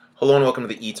Hello and welcome to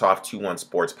the ETOF 21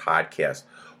 Sports Podcast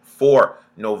for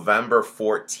November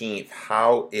 14th.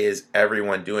 How is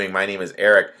everyone doing? My name is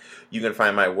Eric. You can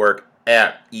find my work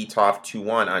at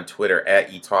ETOF21 on Twitter,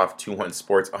 at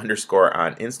ETOF21Sports _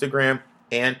 on Instagram,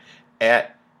 and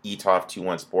at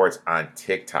ETOF21Sports on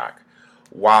TikTok.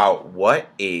 Wow, what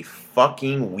a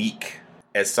fucking week.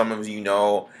 As some of you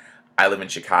know, I live in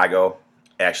Chicago,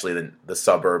 actually the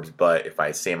suburbs, but if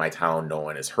I say my town, no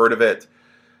one has heard of it.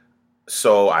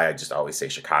 So I just always say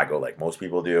Chicago like most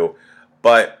people do.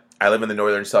 But I live in the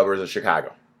northern suburbs of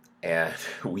Chicago. And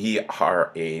we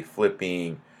are a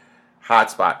flipping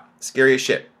hotspot. Scary as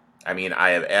shit. I mean, I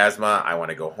have asthma. I want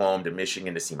to go home to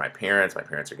Michigan to see my parents. My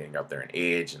parents are getting up there in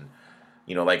age. And,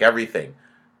 you know, like everything,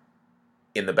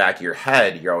 in the back of your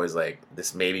head, you're always like,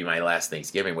 this may be my last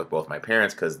Thanksgiving with both my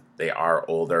parents because they are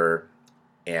older.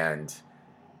 And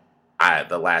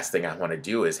the last thing I want to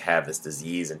do is have this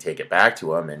disease and take it back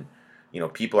to them. And you know,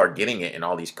 people are getting it in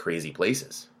all these crazy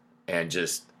places. And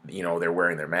just, you know, they're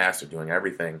wearing their masks, they're doing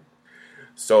everything.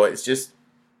 So it's just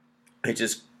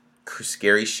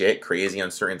scary shit, crazy,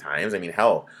 uncertain times. I mean,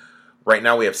 hell, right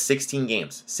now we have 16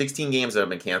 games. 16 games that have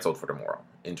been canceled for tomorrow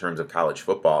in terms of college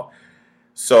football.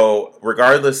 So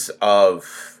regardless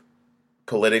of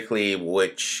politically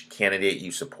which candidate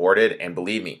you supported, and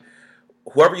believe me,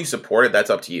 whoever you supported, that's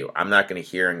up to you. I'm not going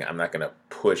to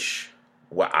push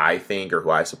what I think or who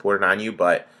I supported on you,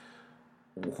 but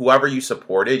whoever you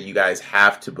supported, you guys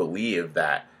have to believe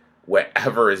that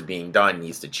whatever is being done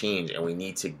needs to change, and we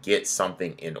need to get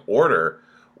something in order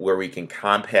where we can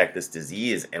combat this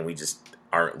disease and we just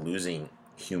aren't losing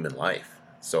human life.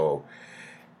 So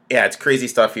yeah, it's crazy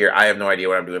stuff here. I have no idea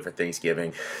what I'm doing for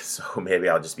Thanksgiving, so maybe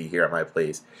I'll just be here at my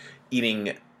place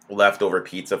eating leftover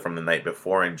pizza from the night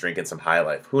before and drinking some High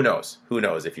Life. Who knows?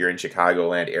 If you're in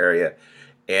Chicagoland area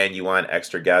and you want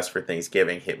extra guests for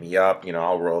Thanksgiving, hit me up. You know,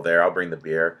 I'll roll there. I'll bring the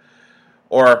beer.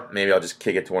 Or maybe I'll just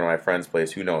kick it to one of my friends'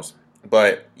 place. Who knows?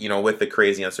 But, you know, with the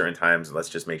crazy uncertain times, let's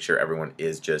just make sure everyone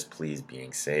is just please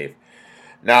being safe.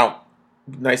 Now,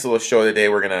 nice little show today.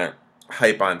 We're going to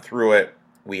hype on through it.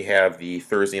 We have the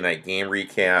Thursday night game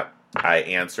recap. I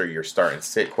answer your start and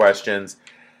sit questions.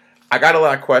 I got a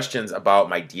lot of questions about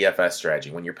my DFS strategy.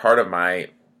 When you're part of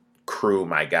my crew,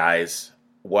 my guys,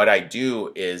 what I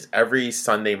do is every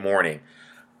Sunday morning,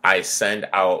 I send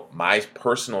out my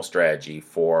personal strategy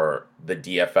for the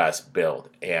DFS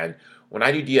build. And when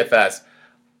I do DFS,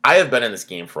 I have been in this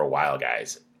game for a while,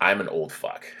 guys. I'm an old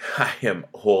fuck. I am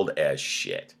old as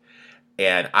shit.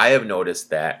 And I have noticed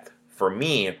that for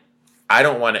me, I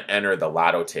don't want to enter the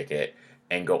lotto ticket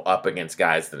and go up against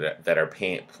guys that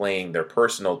are playing their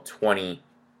personal 20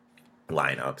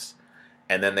 lineups.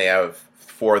 And then they have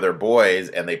for their boys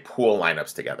and they pool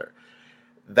lineups together.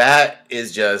 That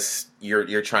is just,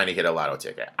 you're trying to hit a lotto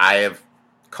ticket. I have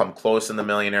come close in the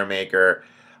Millionaire Maker.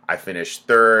 I finished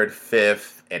 3rd,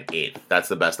 5th, and 8th. That's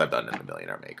the best I've done in the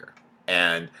Millionaire Maker.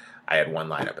 And I had one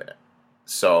lineup in it.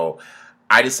 So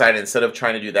I decided instead of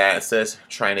trying to do that, instead of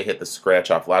trying to hit the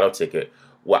scratch off lotto ticket,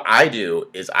 what I do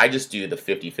is I just do the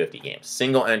 50-50 games.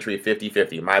 Single entry,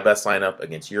 50-50. My best lineup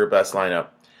against your best lineup.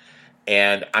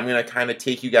 And I'm going to kind of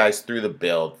take you guys through the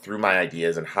build, through my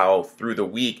ideas, and how through the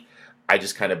week I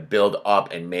just kind of build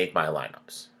up and make my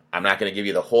lineups. I'm not going to give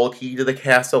you the whole key to the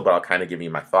castle, but I'll kind of give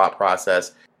you my thought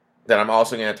process. Then I'm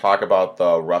also going to talk about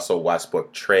the Russell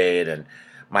Westbrook trade and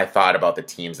my thought about the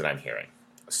teams that I'm hearing.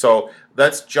 So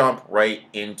let's jump right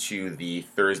into the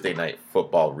Thursday night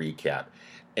football recap.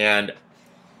 And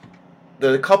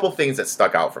the couple things that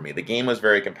stuck out for me. The game was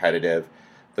very competitive.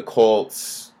 The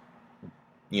Colts,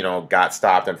 you know, got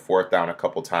stopped on 4th down a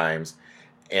couple times.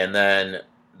 And then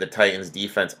the Titans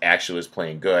defense actually was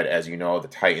playing good. As you know, the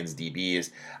Titans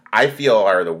DBs, I feel,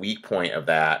 are the weak point of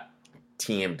that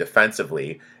team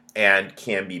defensively and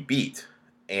can be beat.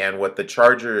 And what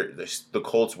the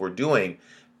Colts were doing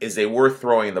is they were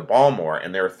throwing the ball more,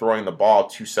 and they were throwing the ball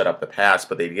to set up the pass,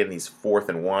 but they'd get in these 4th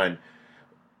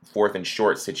and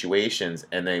short situations,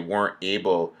 and they weren't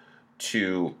able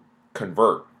to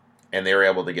convert, and they were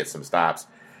able to get some stops.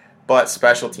 But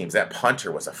special teams, that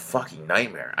punter was a fucking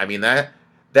nightmare. I mean, that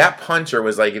punter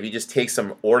was like if you just take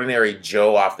some ordinary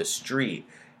Joe off the street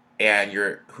and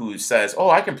who says,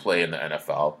 "Oh, I can play in the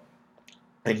NFL,"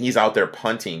 and he's out there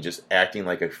punting, just acting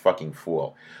like a fucking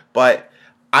fool. But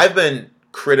I've been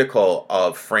critical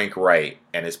of Frank Wright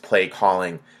and his play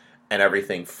calling and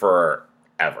everything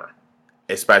forever,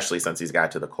 especially since he's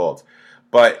got to the Colts.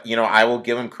 But, you know, I will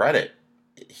give him credit.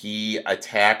 He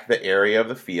attacked the area of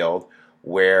the field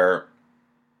where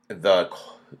the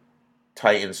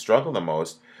Titans struggle the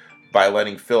most by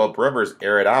letting Phillip Rivers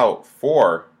air it out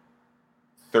for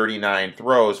 39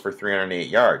 throws for 308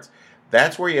 yards.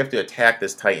 That's where you have to attack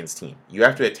this Titans team. You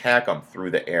have to attack them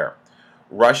through the air.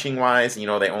 Rushing wise, they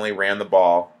only ran the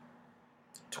ball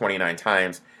 29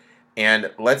 times.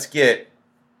 And let's get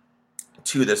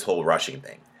to this whole rushing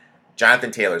thing.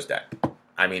 Jonathan Taylor's dead.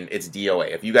 I mean, it's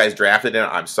DOA. If you guys drafted him,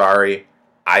 I'm sorry.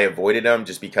 I avoided him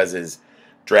just because his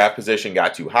draft position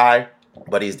got too high,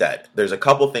 but he's dead. There's a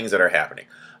couple things that are happening.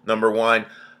 Number one,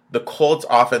 the Colts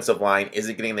offensive line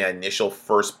isn't getting the initial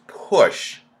first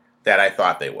push that I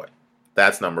thought they would.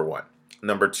 That's number one.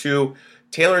 Number two,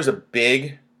 Taylor's a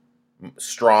big,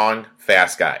 strong,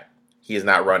 fast guy. He is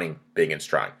not running big and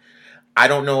strong. I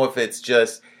don't know if it's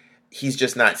just he's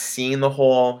just not seeing the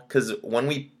hole, because when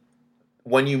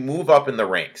you move up in the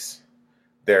ranks,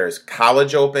 there's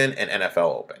college open and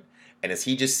NFL open. And is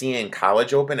he just seeing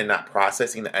college open and not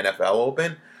processing the NFL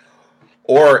open?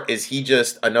 Or is he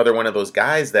just another one of those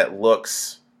guys that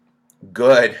looks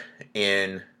good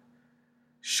in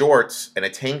shorts and a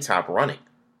tank top running?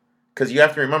 Because you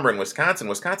have to remember, in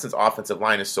Wisconsin's offensive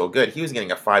line is so good, he was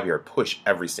getting a 5-yard push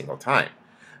every single time.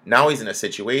 Now he's in a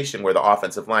situation where the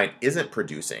offensive line isn't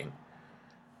producing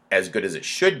as good as it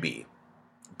should be,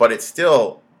 but it's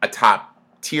still a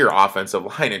top-tier offensive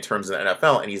line in terms of the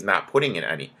NFL, and he's not putting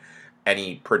in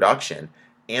any production.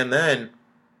 And then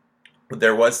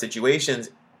there was situations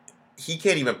he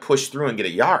can't even push through and get a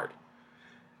yard.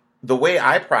 The way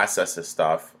I process this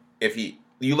stuff, if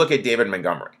you look at David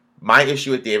Montgomery, my issue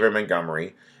with David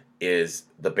Montgomery is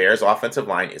the Bears' offensive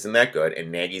line isn't that good,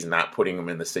 and Nagy's not putting him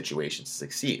in the situation to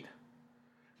succeed.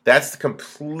 That's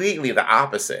completely the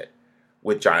opposite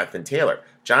with Jonathan Taylor.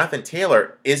 Jonathan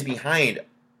Taylor is behind,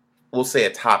 we'll say, a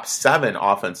top 7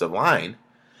 offensive line,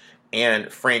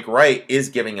 and Frank Wright is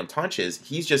giving him touches.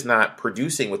 He's just not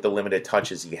producing with the limited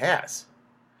touches he has.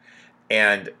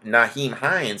 And Nyheim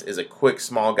Hines is a quick,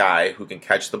 small guy who can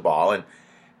catch the ball, and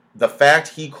the fact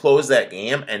he closed that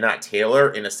game and not Taylor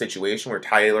in a situation where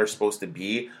Taylor's supposed to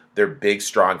be their big,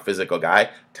 strong, physical guy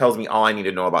tells me all I need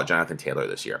to know about Jonathan Taylor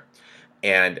this year.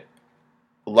 And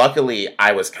luckily,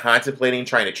 I was contemplating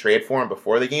trying to trade for him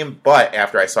before the game, but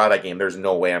after I saw that game, there's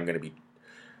no way I'm going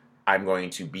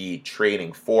to be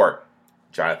trading for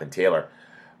Jonathan Taylor.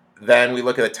 Then we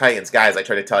look at the Titans. Guys, I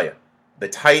try to tell you, the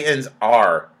Titans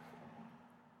are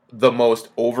the most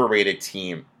overrated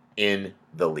team in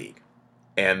the league.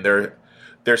 And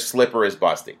their slipper is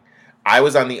busting. I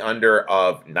was on the under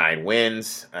of 9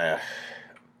 wins. They're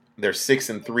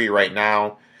 6-3 right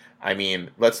now. I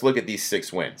mean, let's look at these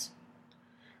 6 wins.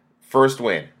 First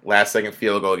win, last second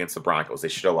field goal against the Broncos. They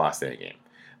should have lost that game.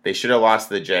 They should have lost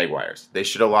to the Jaguars. They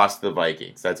should have lost to the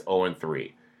Vikings. That's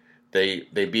 0-3.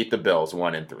 They beat the Bills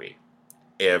 1-3.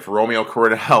 If Romeo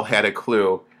Cordell had a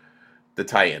clue, the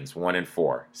Titans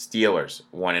 1-4. Steelers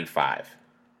 1-5.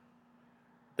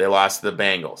 They lost to the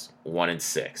Bengals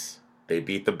 1-6. They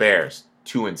beat the Bears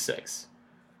 2-6.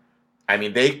 I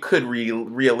mean, they could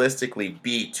realistically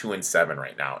be 2-7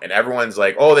 right now. And everyone's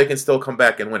like, oh, they can still come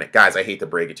back and win it. Guys, I hate to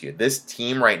break it to you. This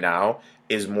team right now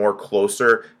is more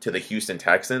closer to the Houston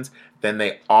Texans than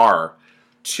they are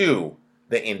to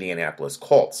the Indianapolis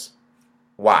Colts.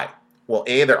 Why? Well,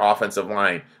 their offensive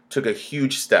line took a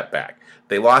huge step back.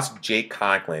 They lost Jake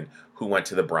Conklin, who went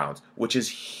to the Browns, which is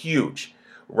huge.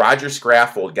 Roger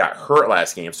Scraffold got hurt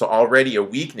last game, so already a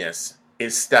weakness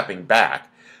is stepping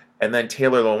back. And then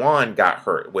Taylor Lewan got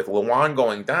hurt. With Lewan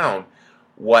going down,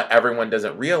 what everyone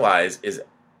doesn't realize is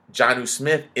Jonnu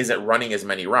Smith isn't running as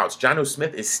many routes. Jonnu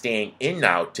Smith is staying in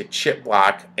now to chip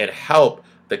block and help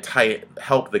the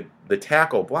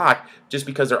tackle block just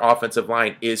because their offensive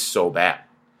line is so bad.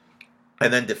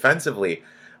 And then defensively,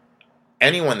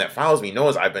 anyone that follows me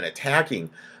knows I've been attacking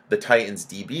the Titans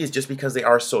DBs just because they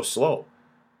are so slow.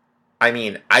 I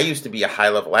mean, I used to be a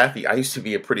high-level athlete. I used to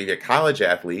be a pretty good college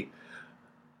athlete.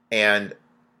 And,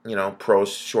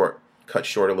 pros cut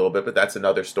short a little bit, but that's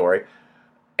another story.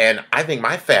 And I think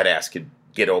my fat ass could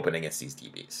get open against these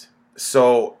DBs.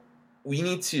 So we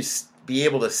need to be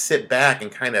able to sit back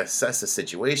and kind of assess the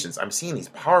situations. I'm seeing these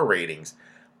power ratings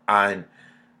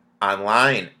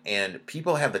online, and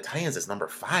people have the Titans as number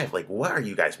 5. Like, what are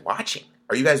you guys watching?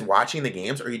 Are you guys watching the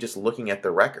games, or are you just looking at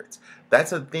the records?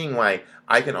 That's a thing why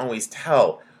I can always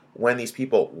tell when these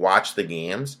people watch the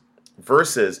games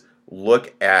versus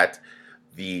look at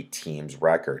the team's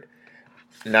record.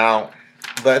 Now,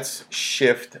 let's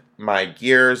shift my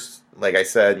gears. Like I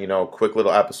said, quick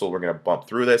little episode. We're going to bump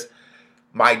through this.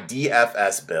 My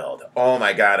DFS build. Oh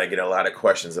my God, I get a lot of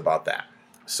questions about that.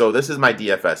 So this is my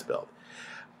DFS build.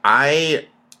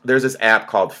 There's this app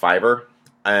called Fiverr,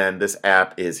 and this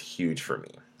app is huge for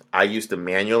me. I used to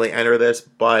manually enter this,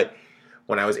 but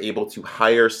when I was able to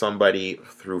hire somebody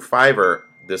through Fiverr,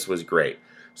 this was great.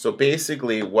 So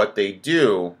basically what they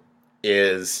do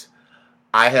is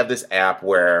I have this app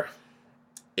where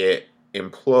it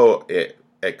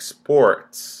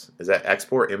exports, is that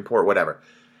export, import, whatever,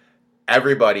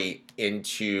 everybody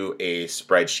into a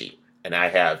spreadsheet. And I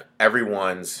have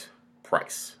everyone's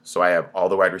price. So I have all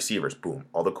the wide receivers, boom.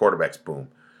 All the quarterbacks, boom.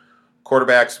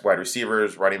 Quarterbacks, wide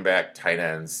receivers, running back, tight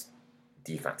ends,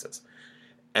 defenses.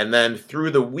 And then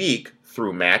through the week,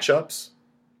 through matchups,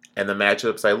 and the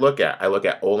matchups I look at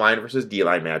O-line versus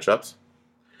D-line matchups,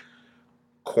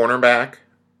 cornerback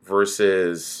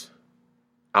versus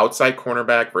outside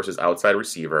cornerback versus outside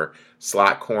receiver,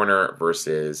 slot corner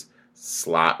versus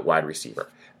slot wide receiver.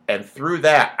 And through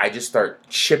that, I just start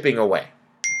chipping away.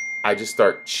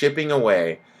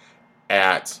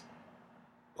 At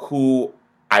who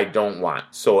I don't want.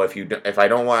 So if I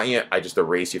don't want you, I just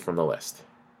erase you from the list.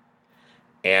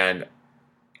 And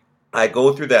I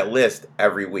go through that list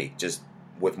every week, just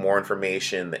with more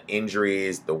information, the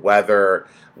injuries, the weather.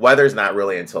 Weather's not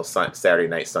really until Saturday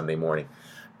night, Sunday morning.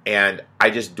 And I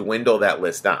just dwindle that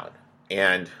list down.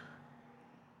 And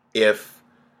if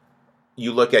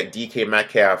you look at DK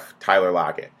Metcalf, Tyler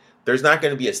Lockett, there's not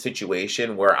going to be a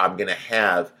situation where I'm going to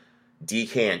have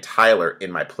DK and Tyler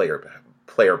in my player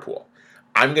pool.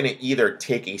 I'm going to either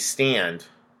take a stand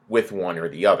with one or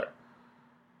the other.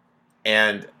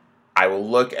 And I will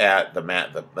look at the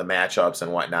matchups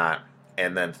and whatnot,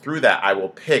 and then through that, I will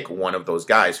pick one of those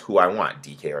guys who I want,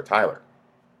 DK or Tyler.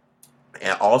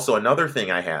 And also another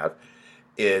thing I have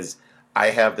is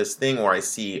I have this thing where I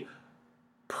see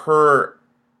per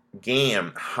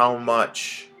game how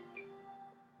much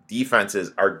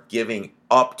defenses are giving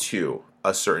up to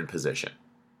a certain position.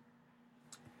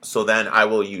 So then I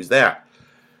will use that.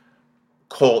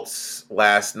 Colts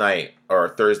last night or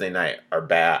Thursday night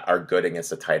are good against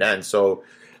the tight end. So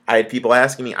I had people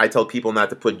asking me. I tell people not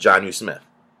to put Jonnu Smith.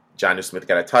 Jonnu Smith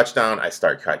got a touchdown. I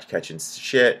start catching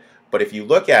shit. But if you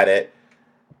look at it,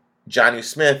 Jonnu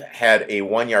Smith had a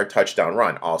 1-yard touchdown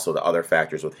run. Also, the other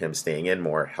factors with him staying in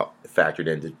more factored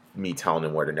into me telling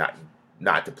him where to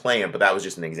not to play him. But that was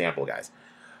just an example, guys.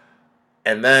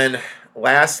 And then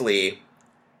lastly,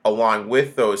 along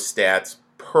with those stats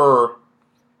for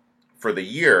the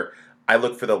year, I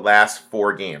look for the last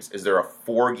 4 games. Is there a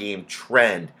 4-game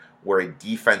trend where a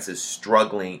defense is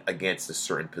struggling against a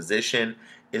certain position?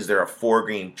 Is there a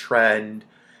 4-game trend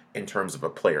in terms of a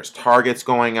player's targets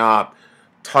going up,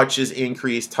 touches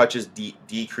increase, touches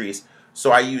decrease?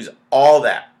 So I use all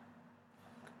that,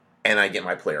 and I get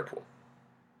my player pool.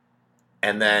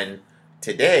 And then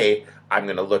today, I'm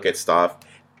going to look at stuff,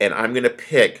 and I'm going to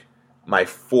pick my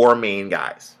 4 main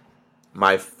guys.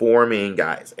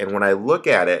 And when I look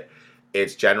at it,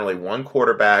 it's generally 1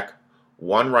 quarterback,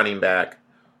 1 running back,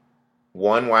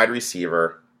 1 wide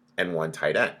receiver, and 1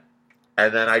 tight end.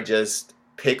 And then I just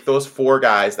pick those 4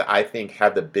 guys that I think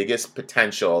have the biggest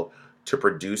potential to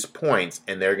produce points,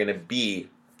 and they're going to be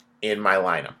in my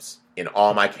lineups, in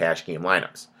all my cash game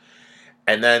lineups.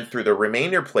 And then through the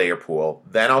remainder player pool,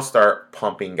 then I'll start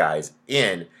pumping guys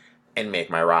in and make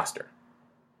my roster.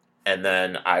 And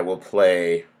then I will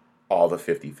play all the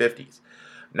 50-50s.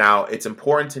 Now, it's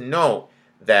important to note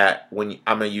that when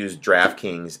I'm going to use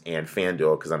DraftKings and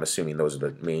FanDuel, because I'm assuming those are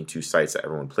the main 2 sites that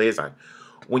everyone plays on,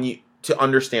 to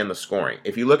understand the scoring.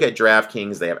 If you look at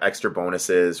DraftKings, they have extra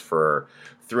bonuses for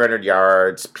 300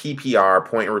 yards, PPR,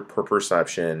 point per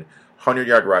perception,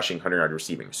 100-yard rushing, 100-yard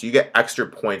receiving. So you get extra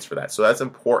points for that. So that's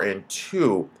important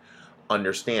to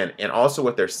understand. And also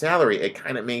with their salary, it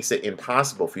kind of makes it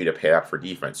impossible for you to pay up for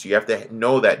defense. So you have to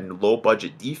know that in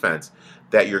low-budget defense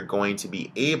that you're going to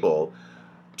be able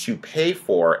to pay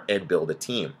for and build a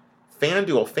team.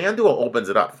 FanDuel opens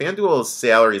it up. FanDuel's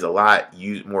salary is a lot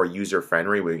more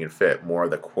user-friendly, where you can fit more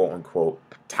of the quote-unquote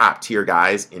top-tier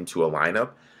guys into a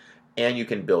lineup, and you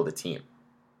can build a team.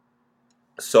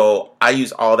 So I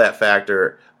use all those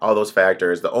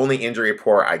factors. The only injury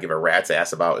report I give a rat's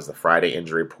ass about is the Friday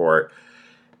injury report.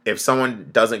 If someone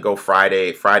doesn't go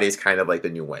Friday, Friday's kind of like the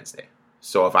new Wednesday.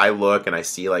 So if I look and I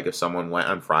see like if someone went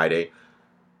on Friday,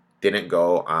 didn't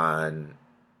go on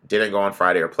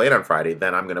Friday or played on Friday,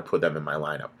 then I'm going to put them in my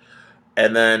lineup.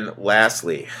 And then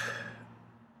lastly,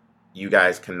 you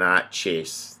guys cannot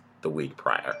chase the week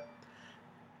prior.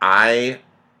 I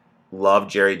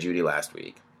loved Jerry Jeudy last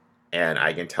week. And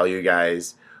I can tell you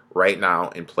guys right now,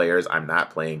 in players, I'm not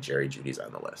playing Jerry Jeudy's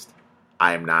on the list.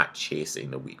 I am not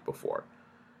chasing the week before.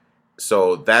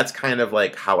 So that's kind of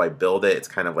like how I build it. It's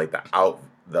kind of like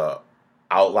the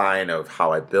outline of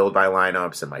how I build my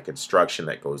lineups and my construction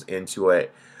that goes into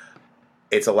it.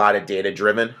 It's a lot of data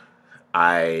driven.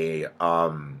 Like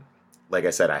I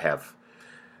said, I have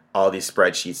all these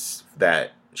spreadsheets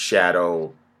that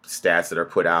shadow stats that are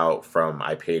put out from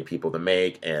I paid people to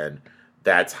make, and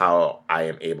that's how I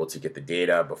am able to get the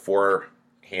data.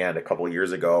 Beforehand, a couple of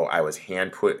years ago, I was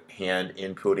hand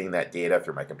inputting that data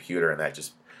through my computer, and that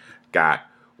just got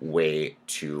way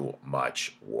too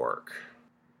much work.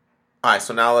 All right,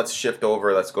 so now let's shift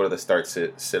over. Let's go to the start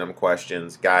sit-em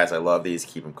questions. Guys, I love these.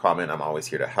 Keep them coming. I'm always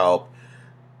here to help,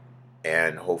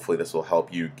 and hopefully this will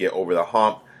help you get over the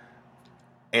hump.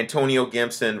 Antonio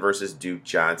Gibson versus Duke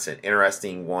Johnson.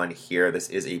 Interesting one here. This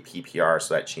is a PPR,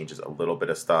 so that changes a little bit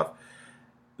of stuff.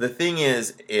 The thing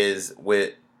is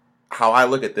with how I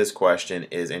look at this question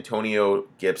is Antonio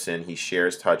Gibson, he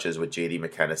shares touches with J.D.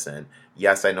 McKinnison.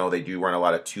 Yes, I know they do run a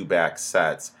lot of two-back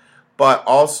sets, but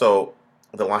also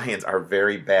the Lions are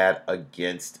very bad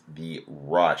against the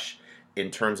rush.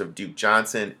 In terms of Duke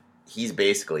Johnson, he's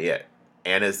basically it.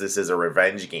 And as this is a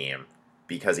revenge game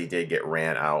because he did get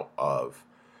ran out of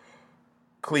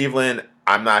Cleveland,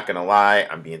 I'm not going to lie.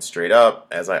 I'm being straight up,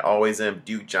 as I always am.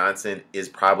 Duke Johnson is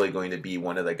probably going to be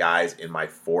one of the guys in my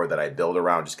 4 that I build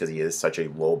around just because he is such a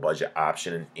low-budget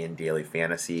option in daily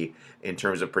fantasy. In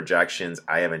terms of projections,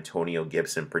 I have Antonio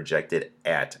Gibson projected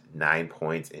at 9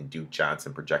 points and Duke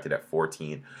Johnson projected at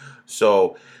 14.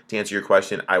 So, to answer your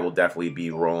question, I will definitely be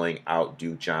rolling out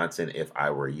Duke Johnson if I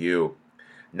were you.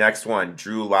 Next one,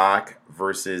 Drew Lock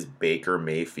versus Baker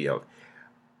Mayfield.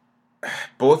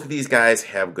 Both of these guys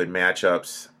have good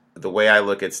matchups. The way I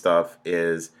look at stuff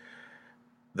is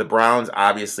the Browns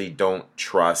obviously don't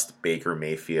trust Baker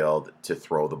Mayfield to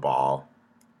throw the ball,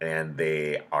 and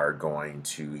they are going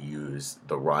to use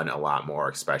the run a lot more,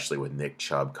 especially with Nick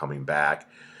Chubb coming back.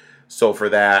 So for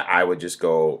that, I would just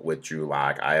go with Drew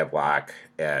Lock. I have Lock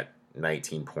at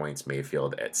 19 points,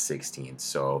 Mayfield at 16.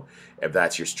 So if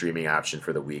that's your streaming option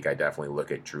for the week, I definitely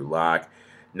look at Drew Lock.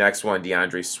 Next one,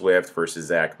 DeAndre Swift versus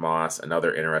Zach Moss.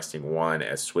 Another interesting one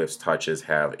as Swift's touches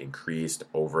have increased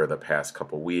over the past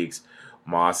couple weeks.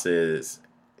 Moss's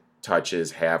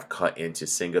touches have cut into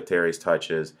Singletary's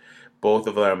touches. Both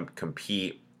of them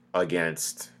compete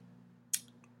against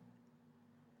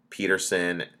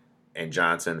Peterson and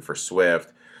Johnson for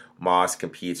Swift. Moss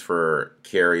competes for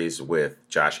carries with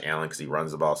Josh Allen because he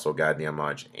runs the ball so goddamn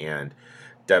much. And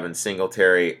Devin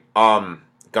Singletary.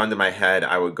 Gun to my head,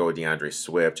 I would go DeAndre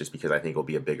Swift just because I think will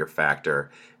be a bigger factor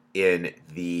in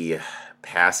the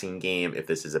passing game. If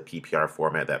this is a PPR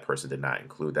format, that person did not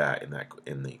include that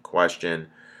in the question.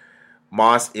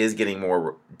 Moss is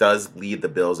does lead the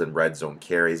Bills in red zone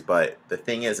carries, but the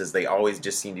thing is they always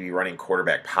just seem to be running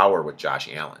quarterback power with Josh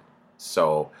Allen.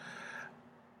 So,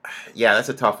 yeah, that's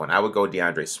a tough one. I would go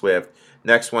DeAndre Swift.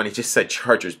 Next one, he just said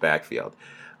Chargers backfield.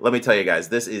 Let me tell you guys,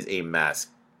 this is a mess.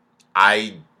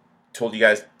 I told you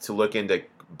guys to look into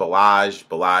Balaj.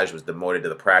 Balaj was demoted to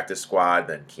the practice squad,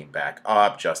 then came back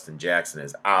up. Justin Jackson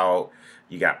is out.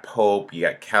 You got Pope. You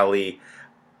got Kelly.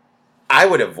 I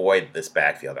would avoid this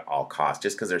backfield at all costs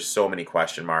just because there's so many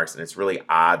question marks, and it's really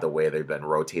odd the way they've been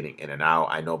rotating in and out.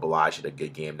 I know Balaj had a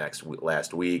good game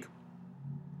last week.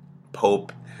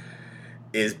 Pope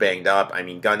is banged up. I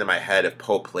mean, gun to my head, if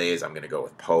Pope plays, I'm going to go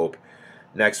with Pope.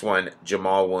 Next one,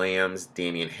 Jamal Williams,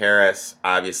 Damian Harris.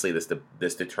 Obviously,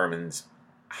 this determines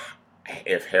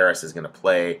if Harris is going to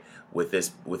play. With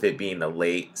it being the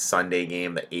late Sunday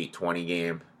game, the 8:20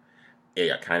 game,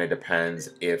 it kind of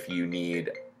depends if you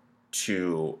need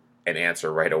an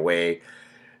answer right away.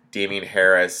 Damian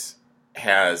Harris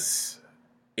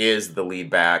is the lead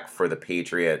back for the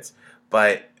Patriots,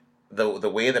 but the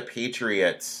way the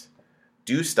Patriots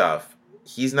do stuff,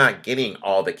 he's not getting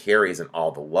all the carries and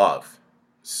all the love.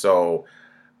 So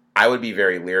I would be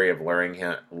very leery of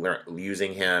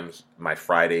using him. My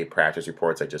Friday practice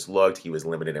reports, I just looked. He was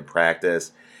limited in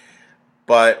practice.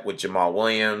 But with Jamal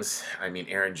Williams, I mean,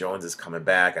 Aaron Jones is coming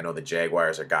back. I know the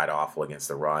Jaguars are god-awful against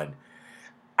the run.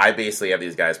 I basically have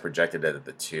these guys projected at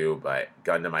the 2, but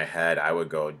gun to my head, I would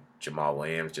go Jamal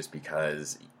Williams just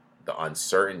because the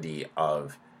uncertainty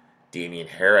of Damian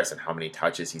Harris and how many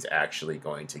touches he's actually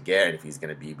going to get and if he's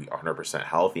going to be 100%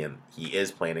 healthy, and he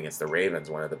is playing against the Ravens,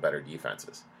 one of the better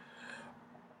defenses.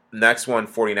 Next one,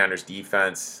 49ers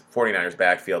defense, 49ers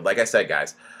backfield. Like I said,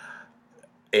 guys,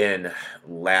 in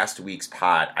last week's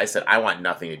pod, I said I want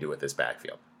nothing to do with this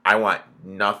backfield. I want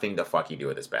nothing to fucking do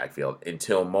with this backfield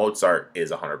until Mozart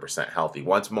is 100% healthy.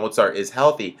 Once Mozart is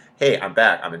healthy, hey, I'm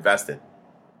back. I'm invested.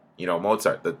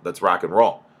 Mozart, let's rock and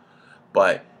roll.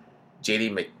 But J.D.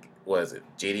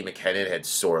 McKinnon had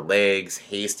sore legs.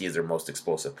 Hasty is their most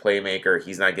explosive playmaker.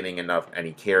 He's not getting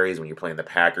any carries when you're playing the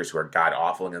Packers, who are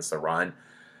god-awful against the run.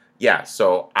 Yeah,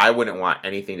 so I wouldn't want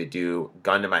anything to do.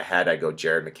 Gun to my head, I'd go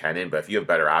Jared McKinnon. But if you have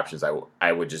better options,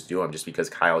 I would just do him just because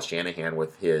Kyle Shanahan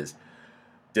with his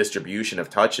distribution of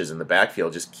touches in the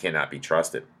backfield just cannot be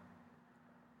trusted.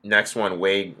 Next one,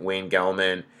 Wayne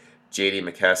Gellman, J.D.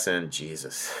 McKesson.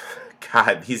 Jesus.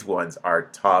 God, these ones are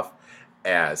tough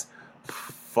as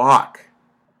fuck.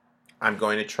 I'm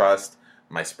going to trust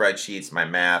my spreadsheets, my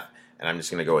math, and I'm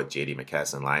just going to go with J.D.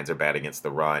 McKesson. Lions are bad against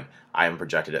the run. I am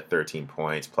projected at 13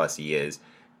 points, plus he is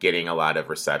getting a lot of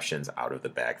receptions out of the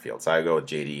backfield. So I go with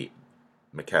J.D.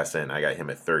 McKesson. I got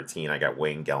him at 13. I got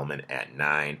Wayne Gellman at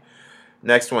 9.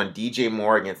 Next one, DJ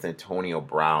Moore against Antonio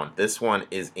Brown. This one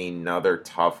is another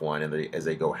tough one as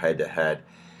they go head-to-head.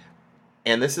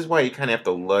 And this is why you kind of have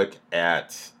to look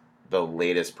at the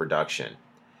latest production.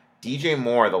 DJ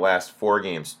Moore, the last 4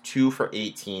 games, 2 for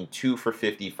 18, 2 for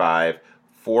 55,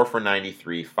 4 for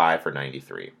 93, 5 for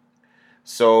 93.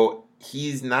 So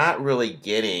he's not really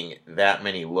getting that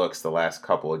many looks the last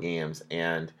couple of games.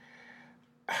 And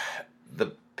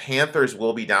the Panthers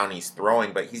will be down, he's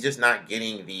throwing, but he's just not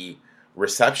getting the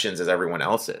receptions as everyone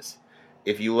else is.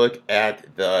 If you look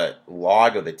at the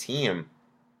log of the team,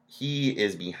 he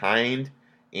is behind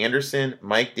Anderson,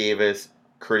 Mike Davis,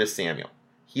 Curtis Samuel.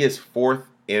 He is 4th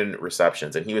in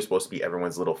receptions, and he was supposed to be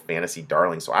everyone's little fantasy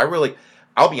darling. So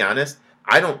I'll be honest,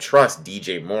 I don't trust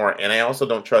DJ Moore, and I also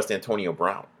don't trust Antonio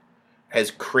Brown. As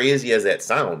crazy as that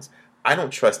sounds, I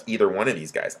don't trust either one of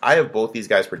these guys. I have both these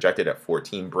guys projected at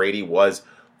 14. Brady was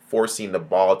forcing the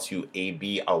ball to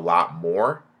AB a lot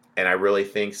more. And I really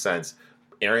think since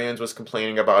Arians was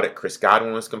complaining about it, Chris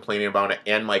Godwin was complaining about it,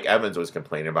 and Mike Evans was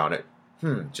complaining about it,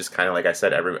 just kind of like I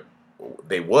said,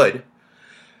 they would,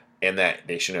 and that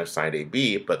they shouldn't have signed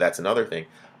AB, but that's another thing.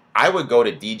 I would go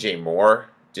to DJ Moore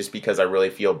just because I really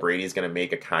feel Brady's going to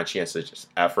make a conscientious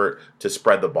effort to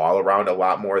spread the ball around a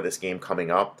lot more this game coming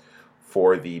up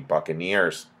for the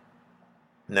Buccaneers.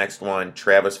 Next one,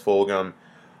 Travis Fulgham,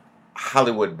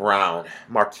 Hollywood Brown,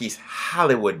 Marquise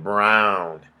Hollywood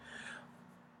Brown.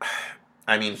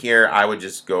 I mean, here I would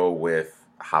just go with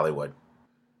Hollywood.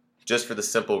 Just for the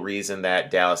simple reason that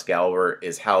Dallas Goedert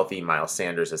is healthy, Miles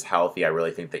Sanders is healthy. I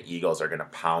really think the Eagles are going to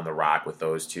pound the rock with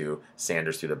those two.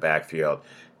 Sanders through the backfield,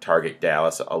 target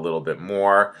Dallas a little bit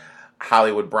more.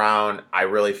 Hollywood Brown, I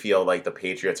really feel like the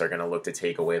Patriots are going to look to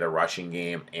take away the rushing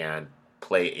game and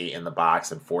play 8 in the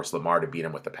box and force Lamar to beat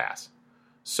him with the pass.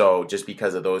 So just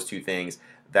because of those two things,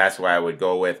 that's why I would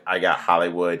go with. I got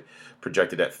Hollywood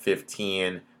projected at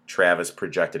 15. Travis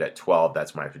projected at 12.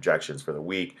 That's my projections for the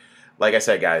week. Like I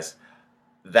said, guys,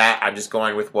 that I'm just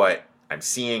going with what I'm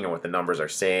seeing and what the numbers are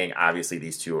saying. Obviously,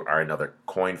 these two are another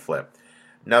coin flip.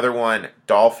 Another one,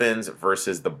 Dolphins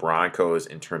versus the Broncos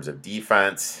in terms of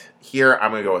defense. Here,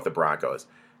 I'm going to go with the Broncos.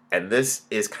 And this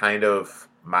is kind of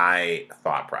my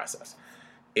thought process.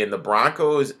 In the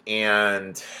Broncos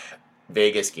and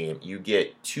Vegas game, you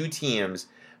get two teams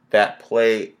that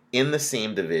play in the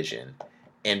same division.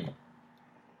 And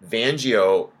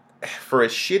Fangio, for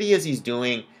as shitty as he's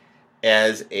doing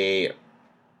as a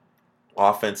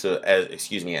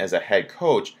as a head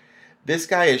coach, this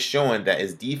guy is showing that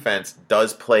his defense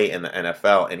does play in the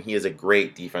NFL, and he is a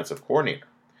great defensive coordinator.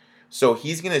 So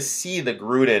he's going to see the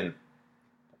Gruden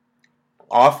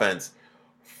offense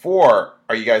for,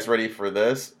 are you guys ready for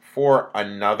this? For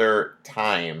another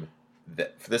time.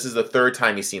 This is the third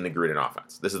time he's seen the Gruden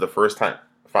offense. This is the first time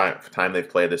they've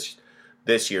played this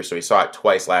year, so he saw it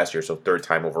twice last year, so third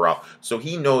time overall. So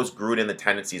he knows Gruden, the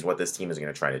tendencies, what this team is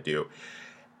going to try to do.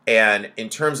 And in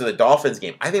terms of the Dolphins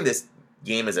game, I think this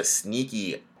game is a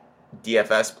sneaky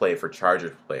DFS play for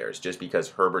Chargers players, just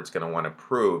because Herbert's going to want to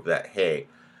prove that, hey,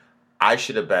 I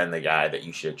should have been the guy that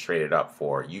you should have traded up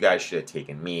for. You guys should have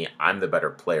taken me. I'm the better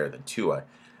player than Tua.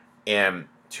 And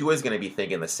Tua's going to be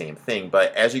thinking the same thing.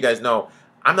 But as you guys know,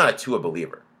 I'm not a Tua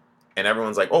believer. And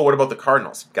everyone's like, oh, what about the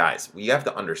Cardinals? Guys, we have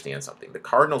to understand something. The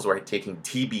Cardinals were taking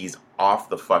DBs off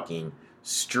the fucking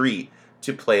street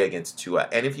to play against Tua.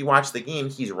 And if you watch the game,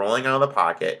 he's rolling out of the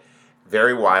pocket,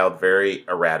 very wild, very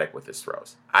erratic with his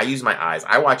throws. I use my eyes.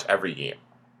 I watch every game.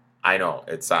 I know.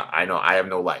 I know I have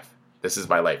no life. This is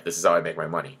my life. This is how I make my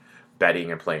money,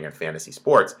 betting and playing in fantasy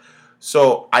sports.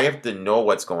 So I have to know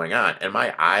what's going on. And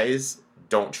my eyes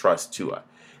don't trust Tua.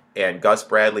 And Gus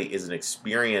Bradley is an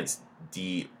experienced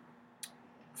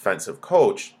defensive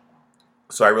coach,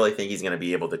 so I really think he's going to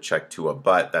be able to check Tua.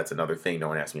 But that's another thing. No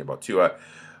one asked me about Tua.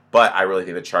 But I really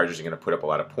think the Chargers are going to put up a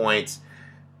lot of points.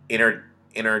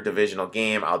 Interdivisional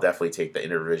game, I'll definitely take the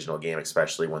interdivisional game,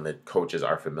 especially when the coaches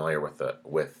are familiar with the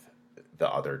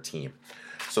other team.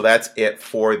 So that's it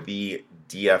for the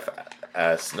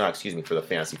for the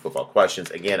fantasy football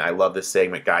questions. Again, I love this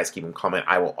segment. Guys, keep them coming.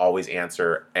 I will always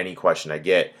answer any question I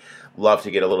get. Love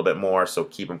to get a little bit more, so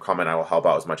keep them coming. I will help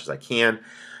out as much as I can.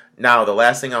 Now, the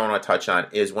last thing I want to touch on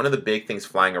is one of the big things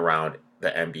flying around the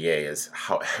NBA is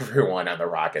how everyone on the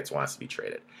Rockets wants to be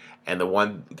traded. And the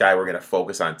one guy we're going to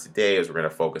focus on today is we're going to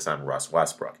focus on Russ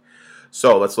Westbrook.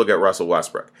 So let's look at Russell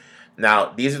Westbrook.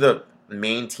 Now, these are the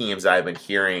main teams I've been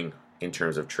hearing in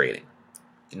terms of trading.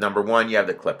 Number one, you have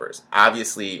the Clippers.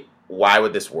 Obviously, why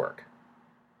would this work?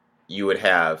 You would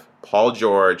have Paul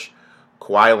George,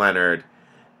 Kawhi Leonard,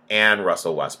 and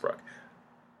Russell Westbrook.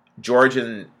 George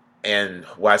and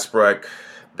Westbrook,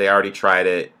 they already tried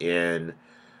it in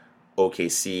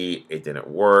OKC. It didn't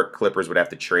work. Clippers would have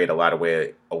to trade a lot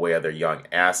away of their young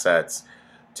assets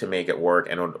to make it work.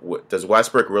 And does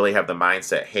Westbrook really have the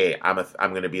mindset, hey, I'm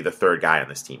going to be the third guy on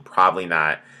this team? Probably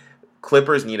not.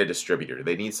 Clippers need a distributor.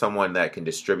 They need someone that can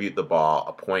distribute the ball,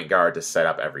 a point guard to set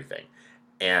up everything.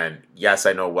 And yes,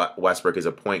 I know Westbrook is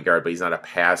a point guard, but he's not a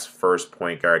pass-first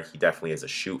point guard. He definitely is a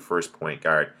shoot-first point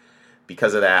guard.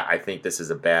 Because of that, I think this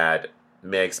is a bad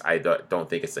mix. I don't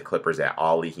think it's the Clippers at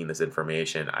all leaking this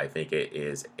information. I think it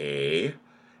is a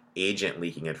agent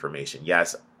leaking information.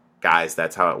 Yes, guys,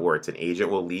 that's how it works. An agent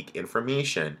will leak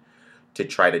information to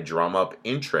try to drum up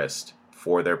interest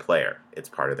for their player. It's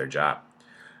part of their job.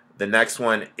 The next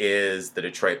one is the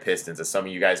Detroit Pistons. As some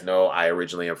of you guys know, I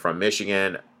originally am from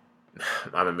Michigan.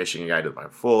 I'm a Michigan guy to my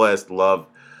fullest. Love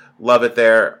it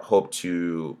there. Hope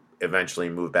to eventually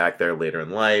move back there later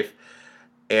in life.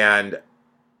 And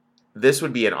this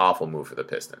would be an awful move for the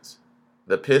Pistons.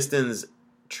 The Pistons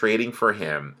trading for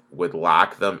him would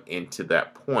lock them into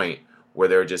that point where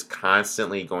they're just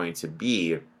constantly going to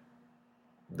be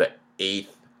the 8th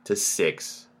to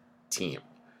 6th team.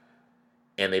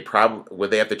 And they probably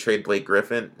would they have to trade Blake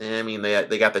Griffin? I mean,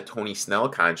 they got the Tony Snell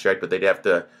contract, but they'd have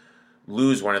to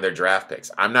lose one of their draft picks.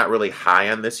 I'm not really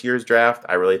high on this year's draft.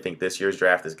 I really think this year's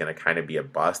draft is going to kind of be a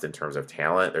bust in terms of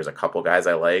talent. There's a couple guys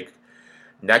I like.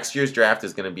 Next year's draft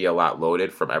is going to be a lot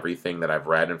loaded from everything that I've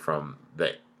read and from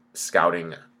the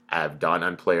scouting I've done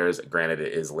on players. Granted,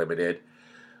 it is limited.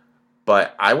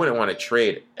 But I wouldn't want to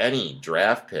trade any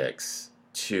draft picks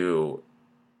to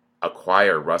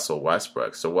acquire Russell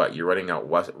Westbrook. So what? You're running out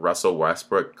Russell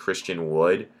Westbrook, Christian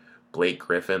Wood, Blake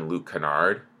Griffin, Luke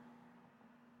Kennard,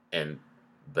 and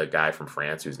the guy from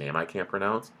France whose name I can't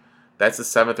pronounce. That's the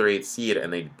 7th or 8th seed,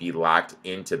 and they'd be locked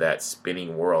into that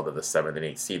spinning world of the 7th and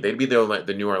 8th seed. They'd be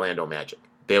the new Orlando Magic.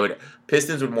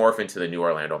 Pistons would morph into the new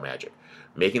Orlando Magic,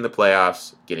 making the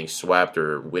playoffs, getting swept,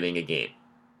 or winning a game.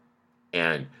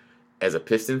 And as a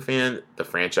Piston fan, the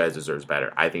franchise deserves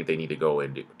better. I think they need to go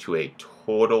into a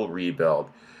total rebuild.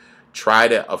 Try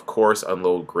to, of course,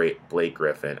 unload Blake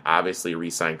Griffin. Obviously,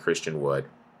 re-sign Christian Wood.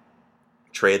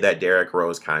 Trade that Derrick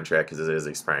Rose contract because it is an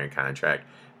expiring contract.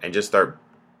 And just start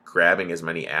grabbing as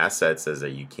many assets as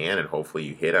you can, and hopefully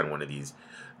you hit on one of these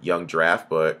young draft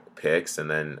picks,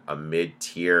 and then a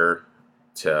mid-tier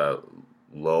to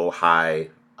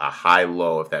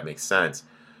high-low, if that makes sense,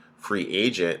 free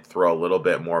agent, throw a little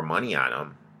bit more money on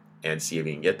them and see if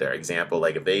you can get there. Example,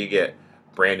 like if they get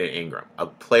Brandon Ingram, a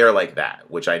player like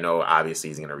that, which I know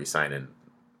obviously he's going to resign in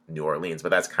New Orleans, but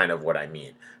that's kind of what I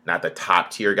mean. Not the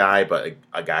top-tier guy, but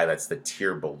a guy that's the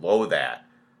tier below that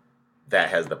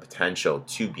has the potential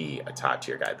to be a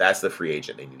top-tier guy. That's the free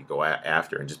agent they need to go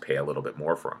after and just pay a little bit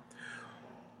more for him.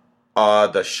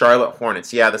 The Charlotte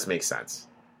Hornets, yeah, this makes sense.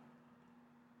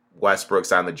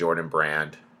 Westbrook's on the Jordan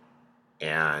brand,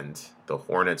 and the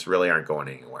Hornets really aren't going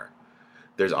anywhere.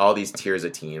 There's all these tiers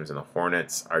of teams, and the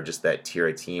Hornets are just that tier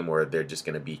of team where they're just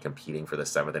going to be competing for the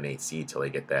 7th and 8th seed till they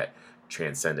get that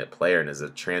transcendent player. And is a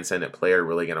transcendent player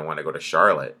really going to want to go to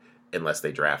Charlotte unless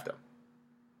they draft him?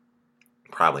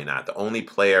 Probably not. The only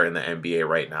player in the NBA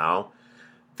right now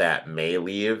that may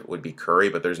leave would be Curry,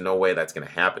 but there's no way that's going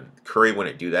to happen. Curry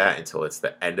wouldn't do that until it's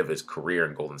the end of his career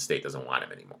and Golden State doesn't want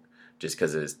him anymore, just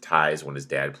because of his ties when his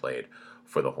dad played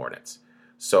for the Hornets.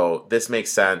 So this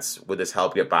makes sense. Would this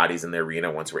help get bodies in the arena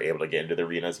once we're able to get into the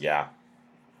arenas? Yeah.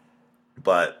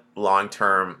 But long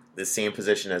term, the same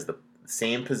position as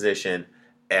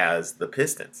the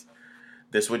Pistons.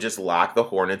 This would just lock the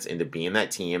Hornets into being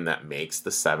that team that makes the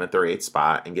 7th or 8th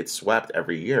spot and gets swept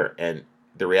every year. And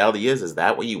the reality is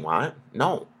that what you want?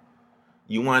 No.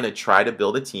 You want to try to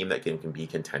build a team that can be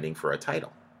contending for a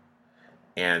title.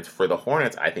 And for the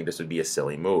Hornets, I think this would be a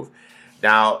silly move.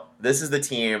 Now, this is the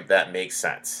team that makes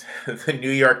sense. The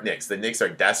New York Knicks. The Knicks are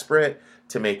desperate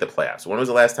to make the playoffs. When was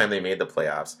the last time they made the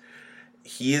playoffs?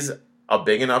 He's a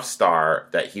big enough star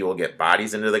that he will get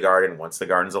bodies into the Garden once the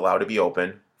Garden's allowed to be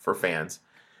open for fans.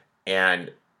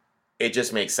 And it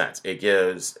just makes sense. It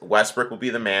gives Westbrook will be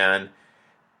the man.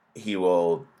 He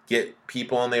will get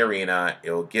people in the arena.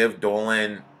 It'll give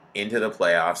Dolan into the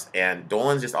playoffs. And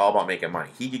Dolan's just all about making money.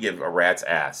 He could give a rat's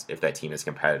ass if that team is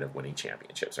competitive winning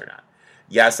championships or not.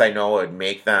 Yes, I know it would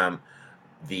make them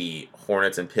the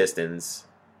Hornets and Pistons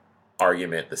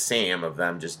argument the same of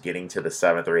them just getting to the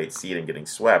 7th or 8th seed and getting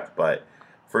swept. But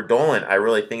for Dolan, I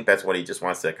really think that's what he just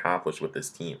wants to accomplish with this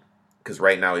team. Because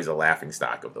right now he's a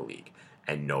laughingstock of the league,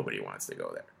 and nobody wants to go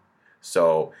there.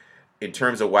 So in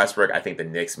terms of Westbrook, I think the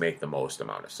Knicks make the most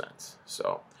amount of sense.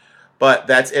 So, but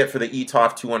that's it for the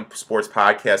ETOF 2-1 Sports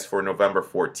Podcast for November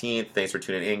 14th. Thanks for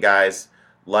tuning in, guys.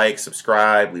 Like,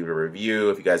 subscribe, leave a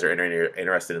review. If you guys are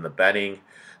interested in the betting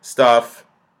stuff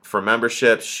for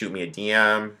memberships, shoot me a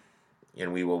DM,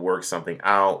 and we will work something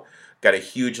out. Got a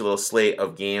huge little slate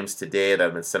of games today that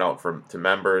have been sent out to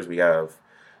members. We have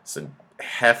some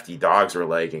hefty dogs we're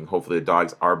liking. Hopefully the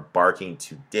dogs are barking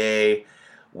today.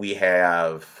 We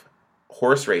have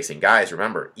horse racing. Guys,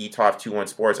 remember, ETOF21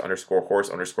 Sports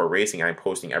 _horse_racing. I'm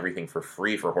posting everything for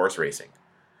free for horse racing.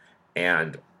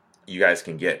 And you guys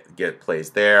can get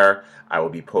plays there. I will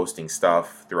be posting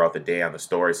stuff throughout the day on the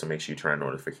story, so make sure you turn on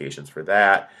notifications for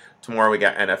that. Tomorrow we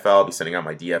got NFL. I'll be sending out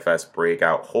my DFS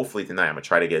breakout, hopefully tonight. I'm going to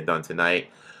try to get it done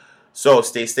tonight. So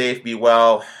stay safe, be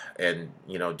well, and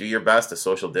do your best to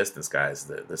social distance, guys.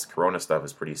 This Corona stuff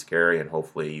is pretty scary, and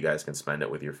hopefully you guys can spend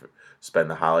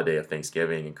the holiday of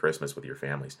Thanksgiving and Christmas with your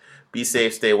families. Be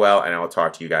safe, stay well, and I will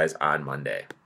talk to you guys on Monday.